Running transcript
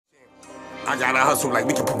I gotta hustle like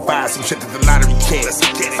we can provide some shit that the lottery can't.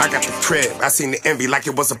 I got the crib, I seen the envy like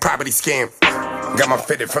it was a property scam. Got my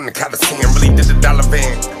fitted from the Coliseum, really did the dollar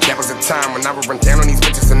van. That was a time when I would run down on these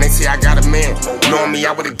bitches and they say I got a man. Knowing me,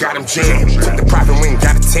 I would've got him jammed. Took the profit, we ain't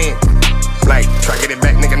got a 10. Like, try get it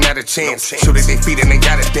back, nigga, not a chance. Shoot at they feet and they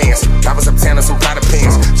gotta dance. I was uptown in some Prada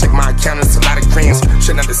pants. Check my account, it's a lot of grands.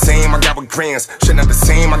 Shit not the same, I got with grands. Shit not the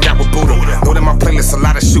same, I got with Buddha. Know that my playlist, a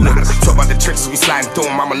lot of shooter. Talk about the tricks, we sliding through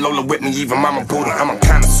them. Mama Lola with me, even Mama Buddha. I'm a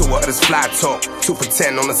connoisseur of this fly talk. 2 for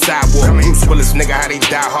 10 on the sidewalk. Bruce Willis, nigga, how they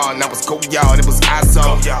die hard. Now it's go yard, it was I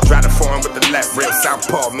saw. Drive the foreign with the left, real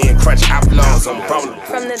southpaw. Me and Crunch outlaws, I'm rolling.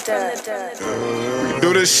 From the dirt. We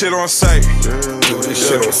do this shit on sight. Do this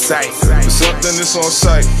shit on sight. Something that's on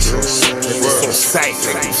sight. It's on sight,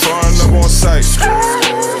 nigga. Foreign up on sight.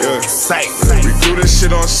 Yeah. Sight. We do this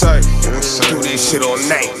shit on sight. Do this shit all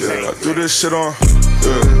night. I do this shit on.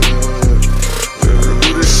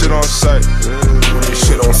 Do this shit on sight. Do this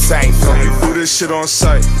shit on sight. We do this shit on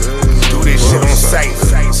sight. Do this shit on sight.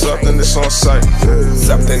 Something that's on sight.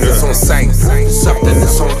 Something that's on sight. Something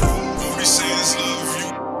that's on. We say it's love you.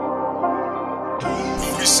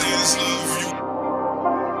 We say it's love you.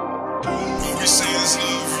 We say it's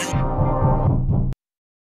love you.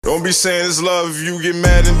 Don't be saying it's love if you get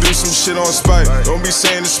mad and do some shit on spite. Don't be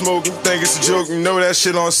saying it's smoking, think it's a joke, you know that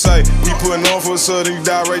shit on sight. We putting on for a sudden, you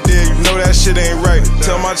die right there, you know that shit ain't right.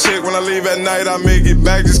 Tell my chick when I leave at night, I make it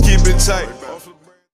back, just keep it tight.